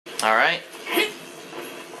Alright.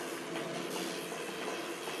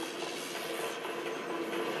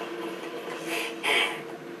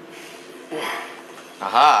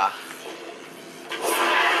 Aha.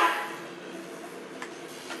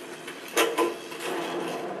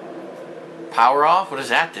 Power off? What does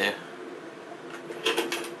that do?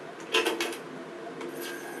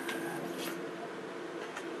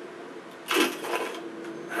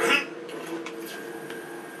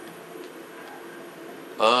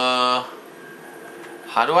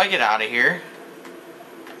 How do I get out of here?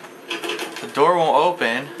 The door won't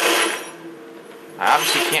open. I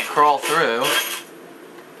obviously can't crawl through.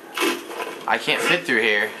 I can't fit through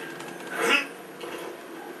here.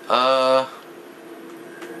 Huh.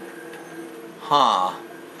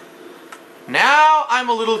 Now I'm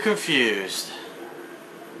a little confused.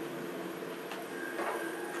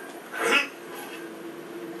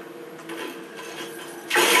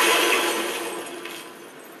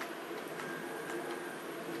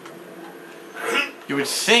 You would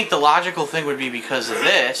think the logical thing would be because of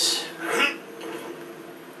this.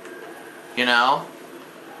 You know?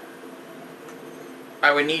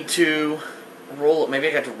 I would need to roll, maybe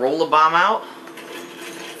I got to roll a bomb out?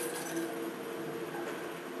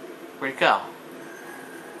 Where'd it go?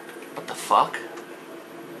 What the fuck?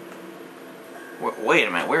 Wait a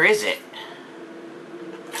minute, where is it?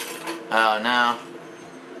 Oh no.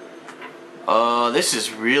 Oh, this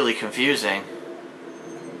is really confusing.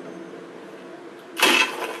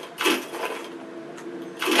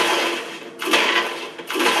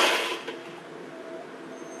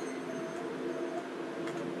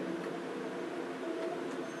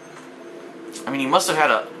 I mean, he must have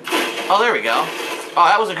had a... Oh, there we go. Oh,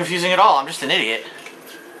 that wasn't confusing at all. I'm just an idiot.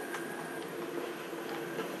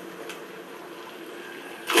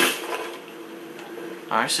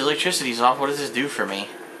 Alright, so electricity's off. What does this do for me?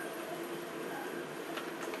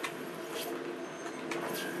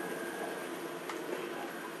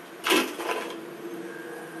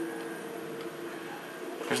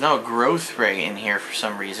 There's no growth ray in here for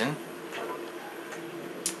some reason.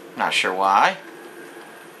 Not sure why.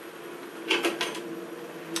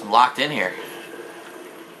 I'm locked in here.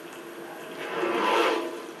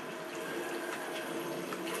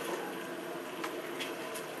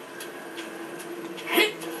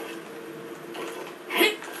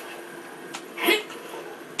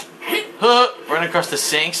 Running across the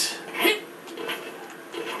sinks.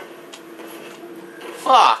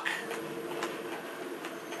 Fuck.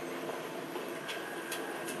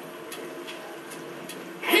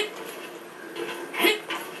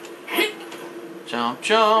 Jump,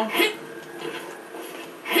 jump.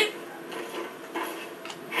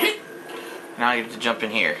 Now I get to jump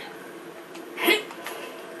in here.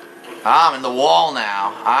 Ah, I'm in the wall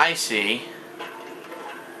now. I see.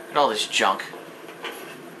 Look at all this junk.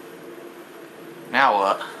 Now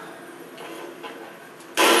what?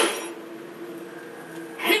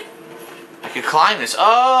 I could climb this.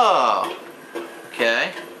 Oh!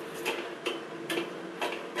 Okay.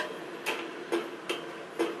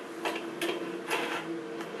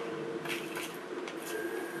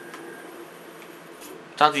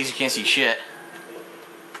 Not these, you can't see shit.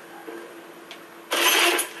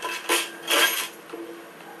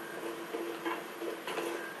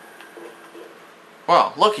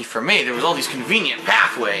 Well, lucky for me, there was all these convenient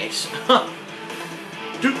pathways.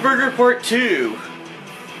 Duke Burger Part 2.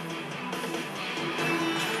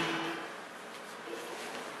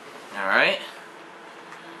 Alright.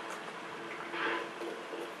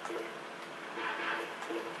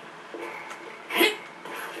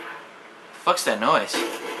 Fuck's that noise?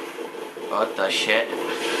 What the shit?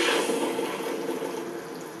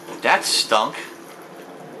 That stunk.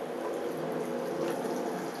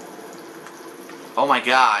 Oh my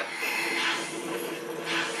god.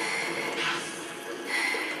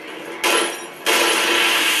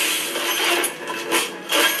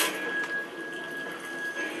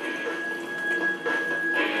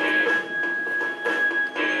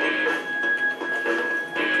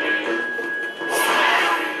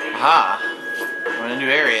 Aha. We're in a new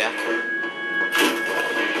area.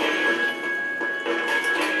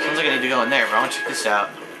 Sounds like I need to go in there, but I want to check this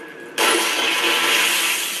out.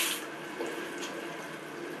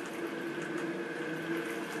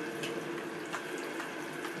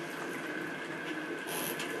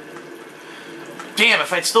 Damn,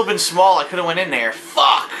 if I'd still been small, I could have went in there.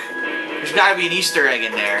 Fuck! There's gotta be an Easter egg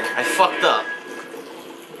in there. I fucked up.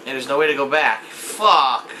 And there's no way to go back.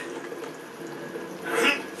 Fuck.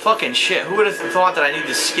 Fucking shit. Who would have thought that I need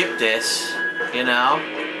to skip this? You know?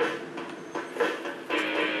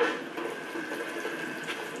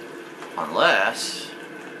 Unless...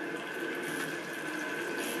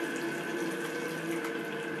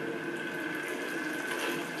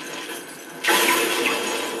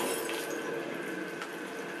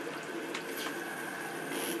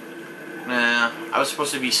 was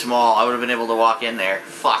supposed to be small. I would have been able to walk in there.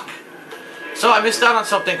 Fuck. So I missed out on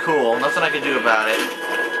something cool. Nothing I could do about it.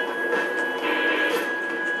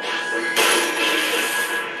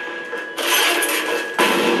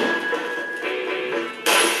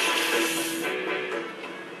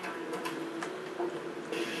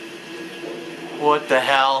 What the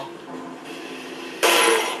hell?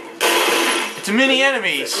 It's mini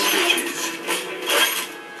enemies.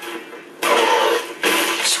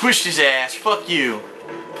 Squished his ass. Fuck you.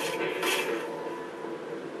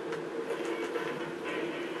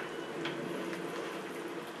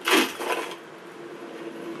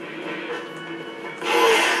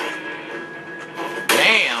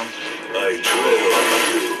 Damn. I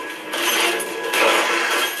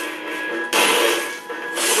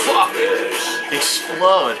fuck.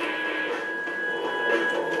 Explode.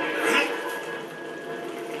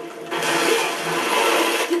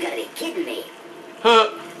 You gotta be kidding me. Huh.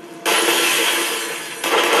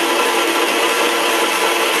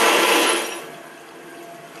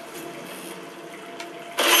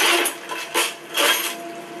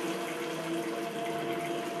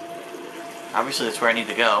 Obviously that's where I need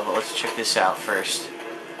to go, but let's check this out first.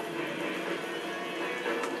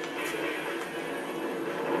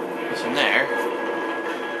 What's in there?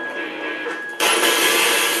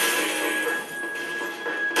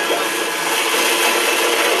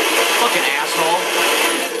 Fucking asshole.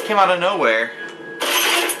 Came out of nowhere.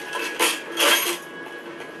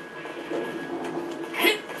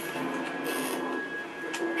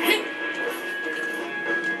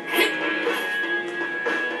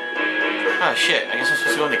 Oh shit, I guess I'm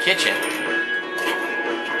supposed to go in the kitchen.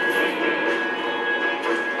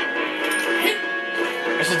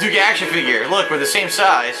 There's a Duke action figure. Look, we're the same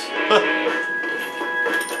size. Here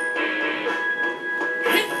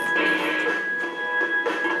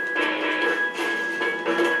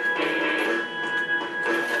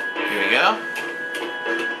we go.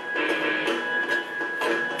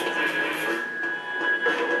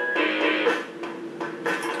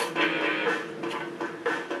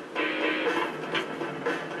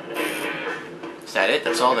 Is that it?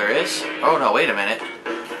 That's all there is? Oh no, wait a minute.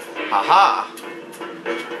 Haha.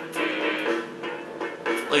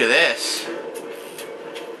 Look at this.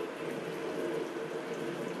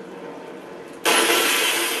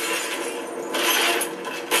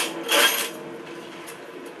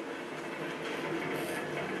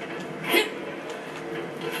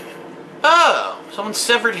 Oh! Someone's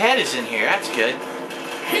severed head is in here. That's good. What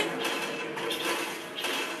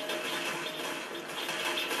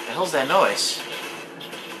the hell's that noise?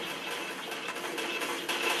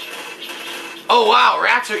 Oh wow,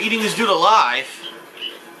 rats are eating this dude alive.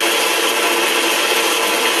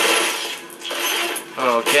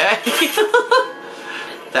 Okay.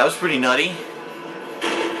 That was pretty nutty.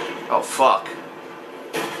 Oh fuck.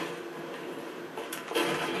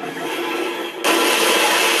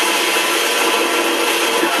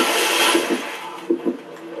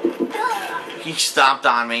 He stomped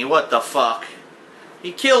on me. What the fuck?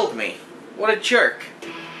 He killed me. What a jerk.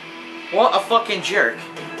 What a fucking jerk.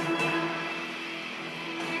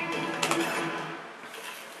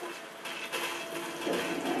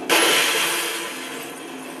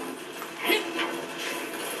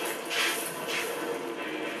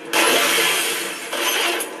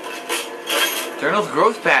 There are no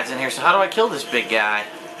growth pads in here, so how do I kill this big guy?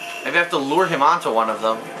 Maybe I have to lure him onto one of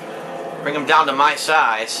them. Bring him down to my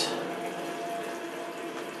size.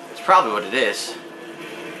 That's probably what it is.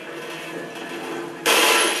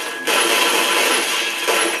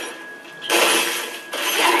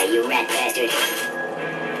 Die, you rat bastard.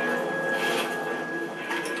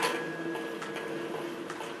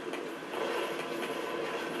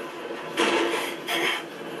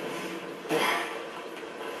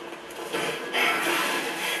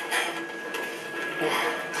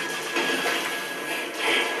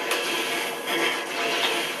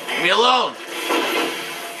 Leave me alone!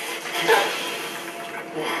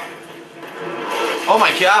 Oh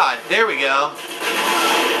my god, there we go.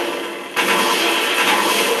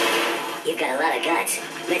 You've got a lot of guts.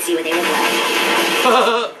 Let's see what they look like.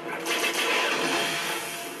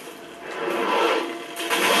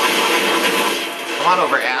 Come on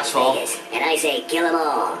over, asshole. And I say kill them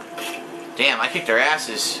all. Damn, I kicked their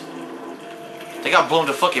asses. They got blown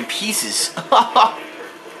to fucking pieces.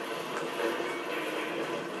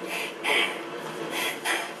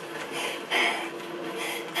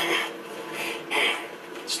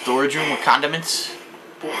 Storage room with condiments.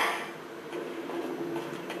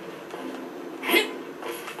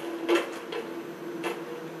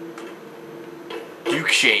 Duke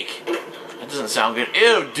shake. That doesn't sound good.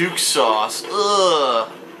 Ew, Duke sauce. Ugh.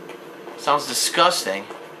 Sounds disgusting.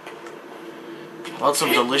 I want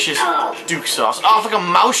some delicious Duke sauce. Oh, it's like a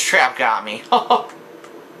mousetrap got me. He's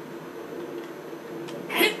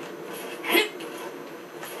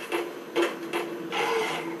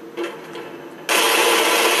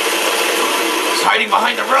hiding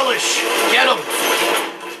behind the relish. Get him.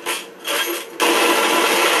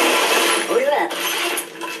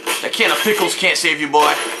 That can of pickles can't save you,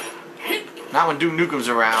 boy. Not when Duke Nukem's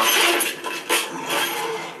around.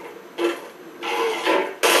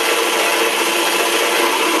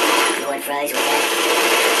 You want fries with that?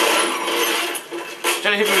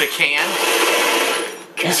 Trying to hit me with a can?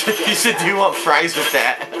 He said, do you want fries with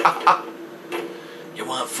that? You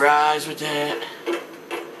want fries with that?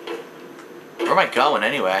 Where am I going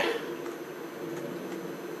anyway?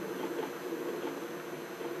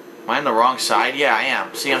 Am I on the wrong side? Yeah, I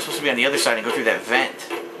am. See, I'm supposed to be on the other side and go through that vent.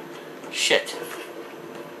 Shit.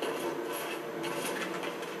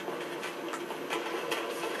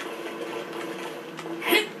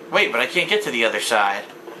 Wait, but I can't get to the other side.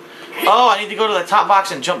 Oh, I need to go to the top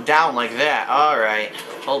box and jump down like that. Alright.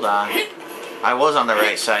 Hold on. I was on the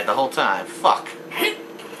right side the whole time. Fuck. Need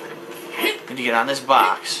to get on this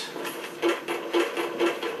box.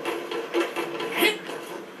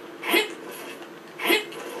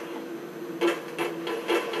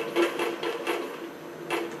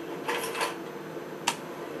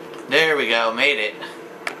 There we go, made it.